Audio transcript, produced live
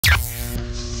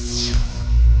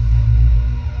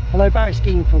Hello, Barry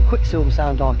Skeen from QuickSilver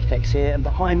Sound Architects here, and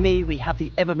behind me we have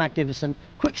the ever magnificent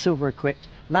QuickSilver equipped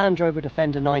Land Rover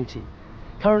Defender 90.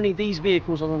 Currently these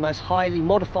vehicles are the most highly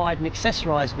modified and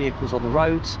accessorised vehicles on the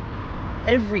roads.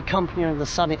 Every company under the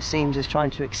sun, it seems, is trying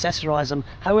to accessorise them,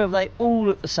 however they all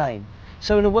look the same.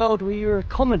 So in a world where you're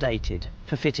accommodated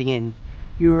for fitting in,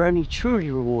 you are only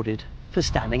truly rewarded for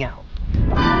standing out.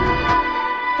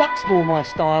 That's more my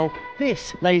style.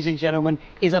 This, ladies and gentlemen,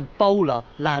 is a Bowler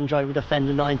Land Rover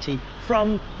Defender 90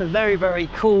 from the very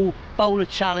cool Bowler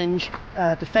Challenge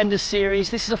Defender series.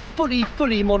 This is a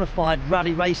fully modified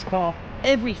rally race car.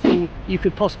 Everything you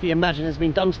could possibly imagine has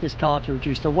been done to this car to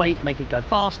reduce the weight, make it go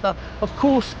faster. Of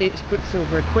course, it's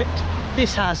QuickSilver equipped.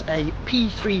 This has a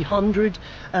P300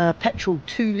 petrol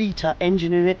 2-litre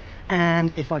engine in it,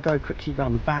 and if I go quickly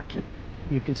around the back,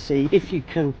 you can see, if you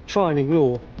can try and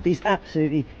ignore these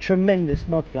absolutely tremendous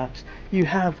mud flaps, you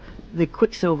have the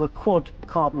QuickSilver quad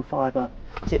carbon fibre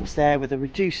tips there with a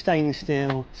reduced stainless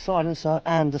steel silencer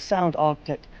and the Sound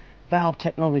Architect valve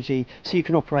technology, so you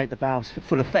can operate the valves for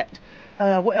full effect.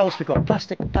 What else we've got?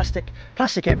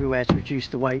 Plastic everywhere to reduce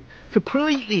the weight.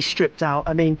 Completely stripped out.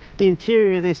 I mean, the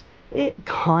interior of this, it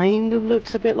kind of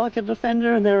looks a bit like a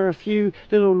Defender, and there are a few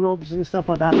little knobs and stuff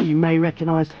like that you may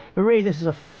recognise, but really this is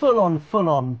a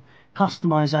full-on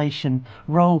customization.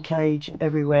 Roll cage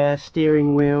everywhere,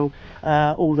 steering wheel,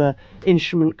 all the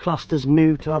instrument clusters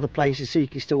moved to other places so you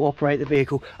can still operate the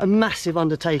vehicle. A massive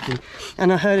undertaking,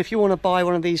 and I heard if you want to buy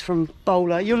one of these from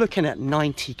Bowler, you're looking at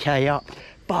 90k up,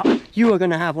 but you are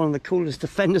going to have one of the coolest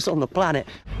Defenders on the planet.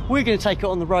 We're going to take it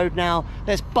on the road now.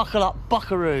 Let's buckle up,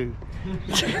 buckaroo.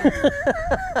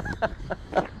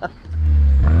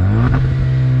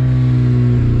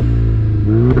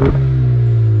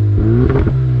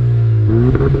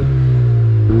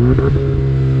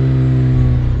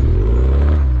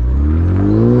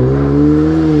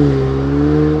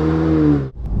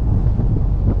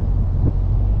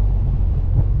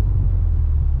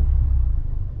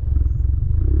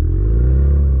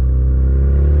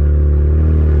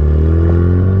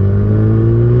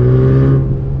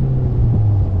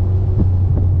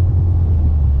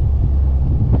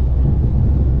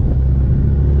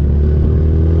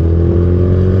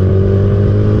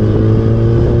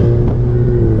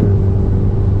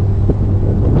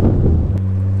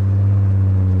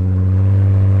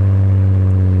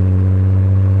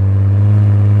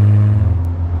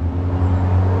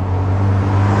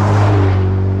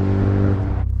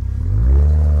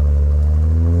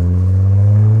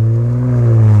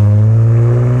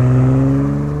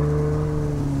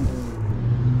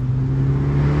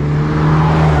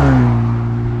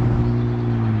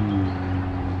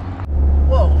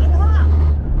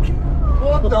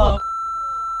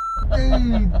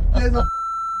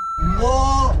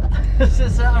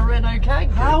 Is that a Renault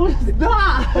Kangoo? How is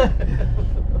that?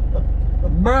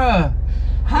 Bruh,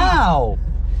 how?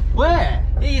 Where?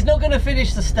 He's not going to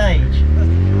finish the stage.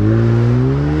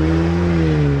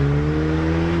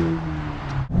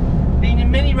 Been in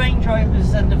many Range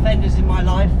Rovers and Defenders in my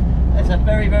life. There's a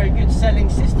very good selling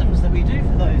systems that we do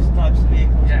for those types of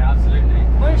vehicles. Yeah, absolutely.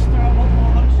 Most are a lot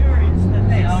more luxurious than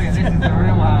this. Oh yeah, this is the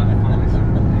real one.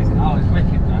 Oh, it's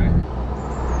wicked though.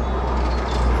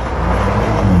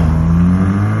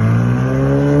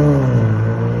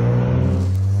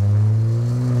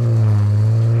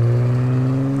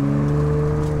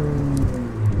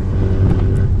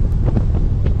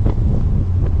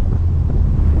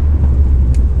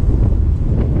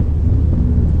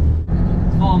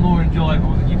 More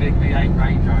enjoyable than your big V8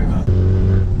 Range Rover.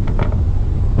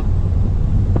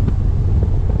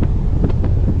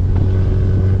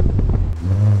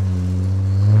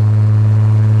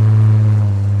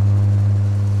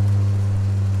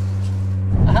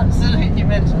 Absolutely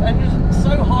mental, and just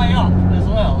so high up as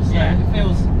well, so yeah. It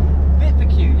feels a bit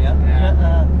peculiar, yeah.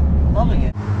 But loving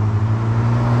it.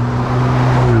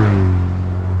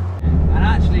 And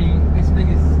actually this thing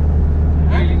is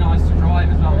really nice to drive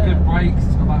as well. Good brakes,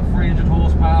 it's got about 300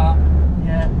 horsepower.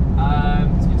 Yeah.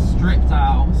 It's been stripped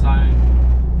out, so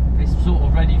it's sort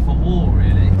of ready for war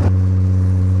really.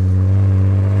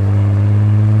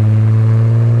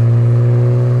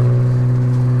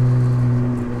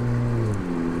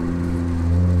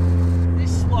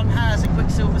 This one has a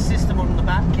QuickSilver system on the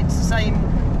back. It's the same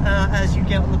as you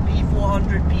get on the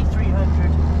P400,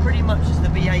 P300, pretty much as the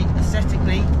V8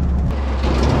 aesthetically.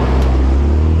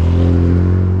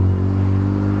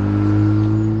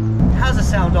 Has a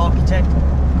Sound Architect,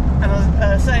 and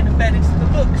I was saying to Ben, it's the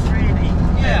looks really.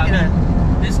 Yeah, you know,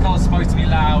 this car's supposed to be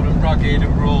loud and rugged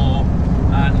and raw,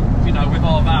 and you know, with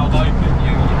our valve open,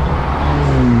 you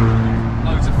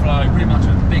loads of flow, pretty much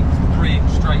a big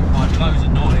 3-inch straight pipe, loads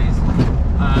of noise.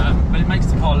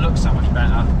 car looks so much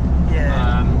better.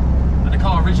 Yeah. And the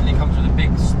car originally comes with a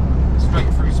big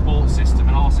straight-through sports system,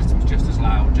 and our system's just as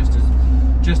loud, just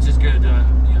as good, you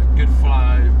know, good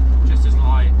flow, just as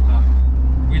light.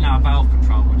 We now have valve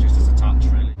control, which is just a touch,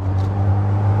 really.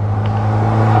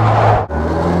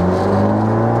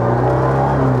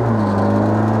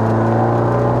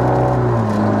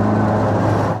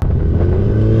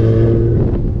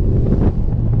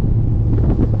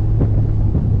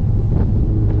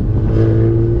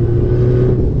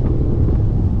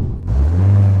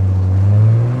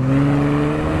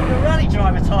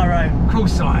 Of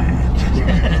course I am.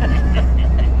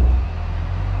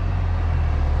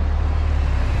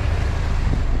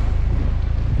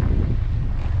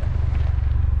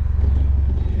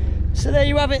 So there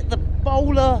you have it, the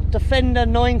Bowler Defender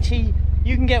 90.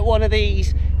 You can get one of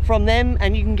these from them,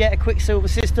 and you can get a QuickSilver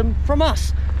system from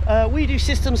us. We do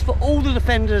systems for all the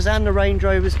Defenders and the Range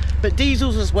Rovers, but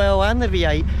diesels as well, and the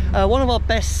V8. One of our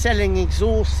best selling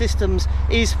exhaust systems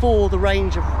is for the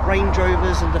range of Range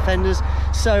Rovers and Defenders.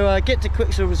 So get to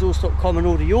quicksilverexhaust.com and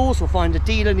order yours, or find a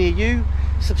dealer near you.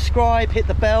 Subscribe, hit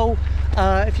the bell.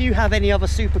 If you have any other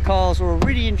supercars or a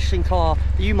really interesting car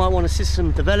that you might want a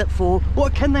system developed for,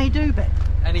 what can they do, Ben?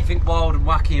 Anything wild and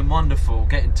wacky and wonderful,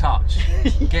 get in touch.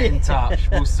 Get in touch,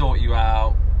 we'll sort you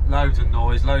out. Loads of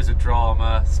noise, loads of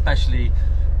drama, especially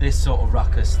this sort of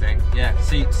ruckus thing. Yeah,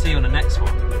 see you on the next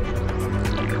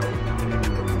one.